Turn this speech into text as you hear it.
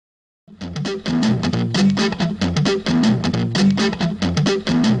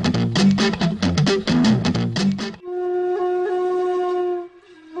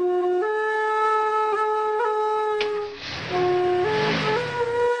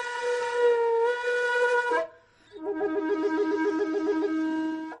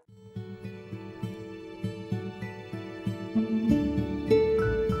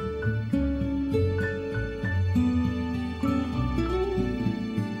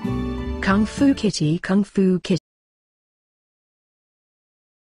Kung Fu Kitty, Kung Fu Kitty.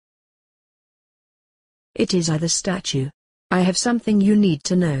 It is I, the statue. I have something you need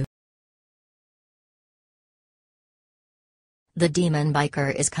to know. The demon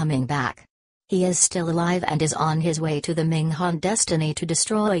biker is coming back. He is still alive and is on his way to the Ming Han destiny to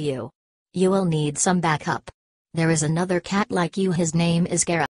destroy you. You will need some backup. There is another cat like you, his name is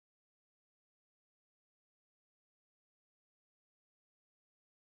Gara.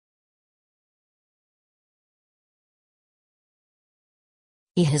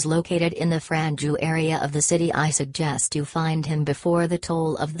 He is located in the Franju area of the city. I suggest you find him before the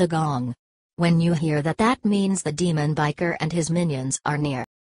toll of the gong. When you hear that, that means the demon biker and his minions are near.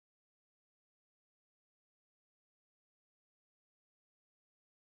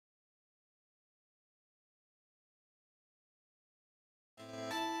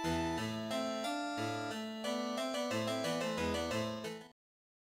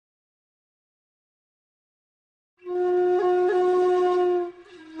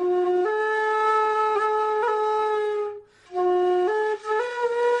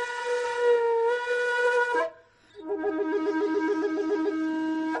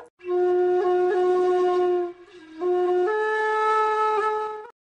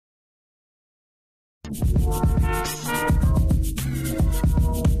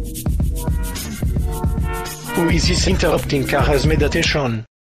 Who is this interrupting Kara's meditation?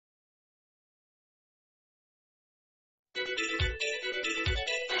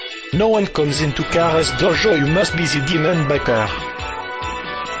 No one comes into Kara's dojo. You must be the demon biker.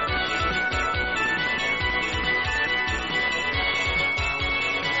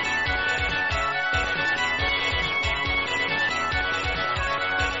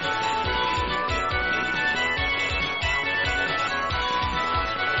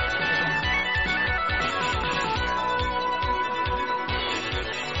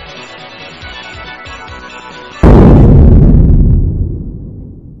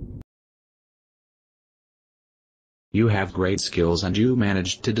 You have great skills and you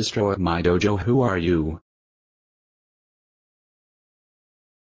managed to destroy my dojo. Who are you?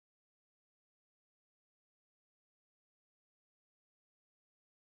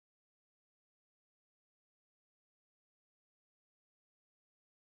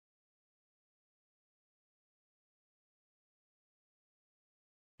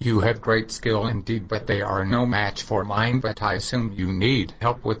 You have great skill indeed, but they are no match for mine. But I assume you need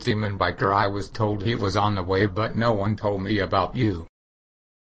help with Demon Biker. I was told he was on the way, but no one told me about you.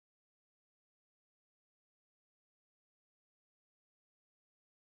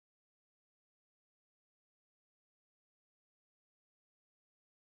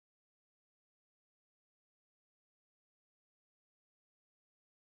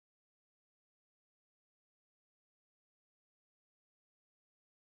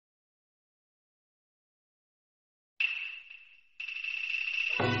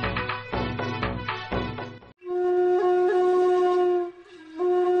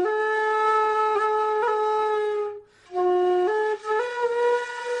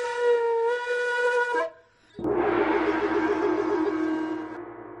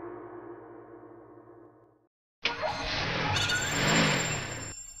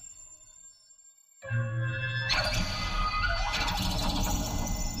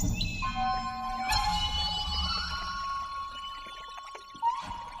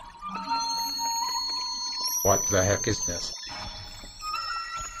 What the heck is this?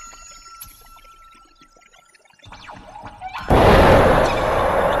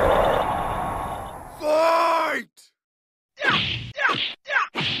 Fight!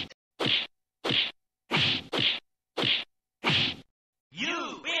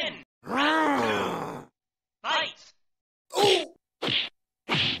 You win! Fight! Oh!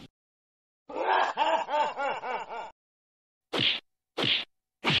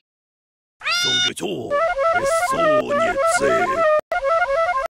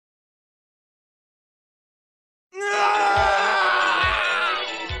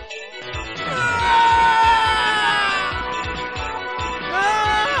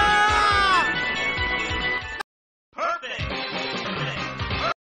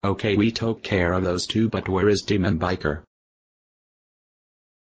 Okay, we took care of those two, but where is Demon Biker?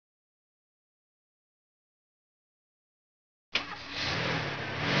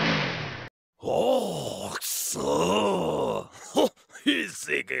 くそー。ひ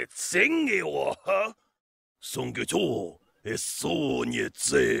せげせんげわ。songe cho, es so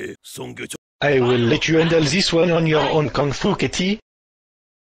nietse, songe cho. I will let you handle this one on your own, Kung Fu Kitty.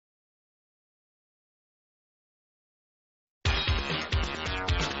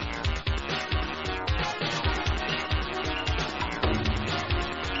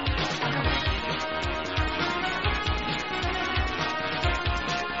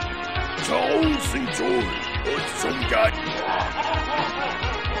 Chao sing choi, song gai.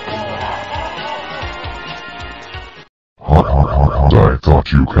 I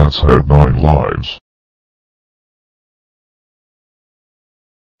thought you cats had 9 lives.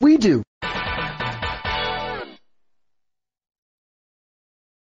 We do.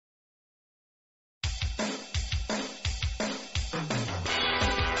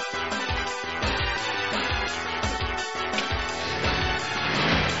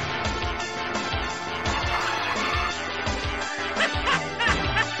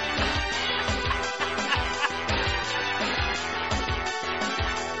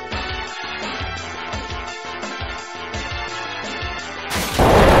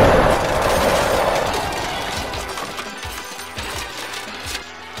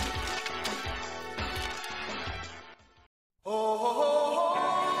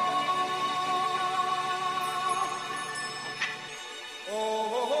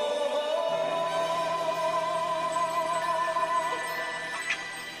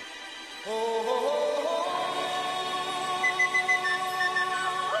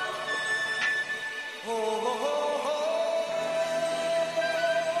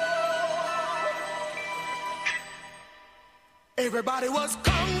 Everybody was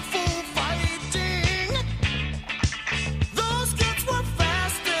kung fu fighting. Those kids were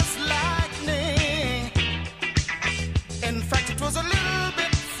fast as lightning. In fact, it was a little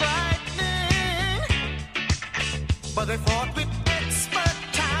bit frightening, but they fought with expert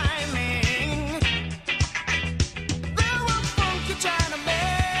timing. There were funky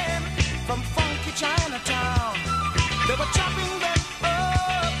Chinamen from funky Chinatown. They were chopping them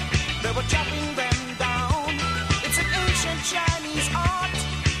up, they were chopping them down. It's an ancient Chinese art,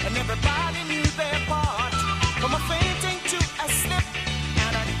 and everybody knew their part. From a fainting to a slip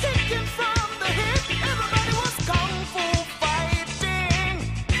and a kick in front.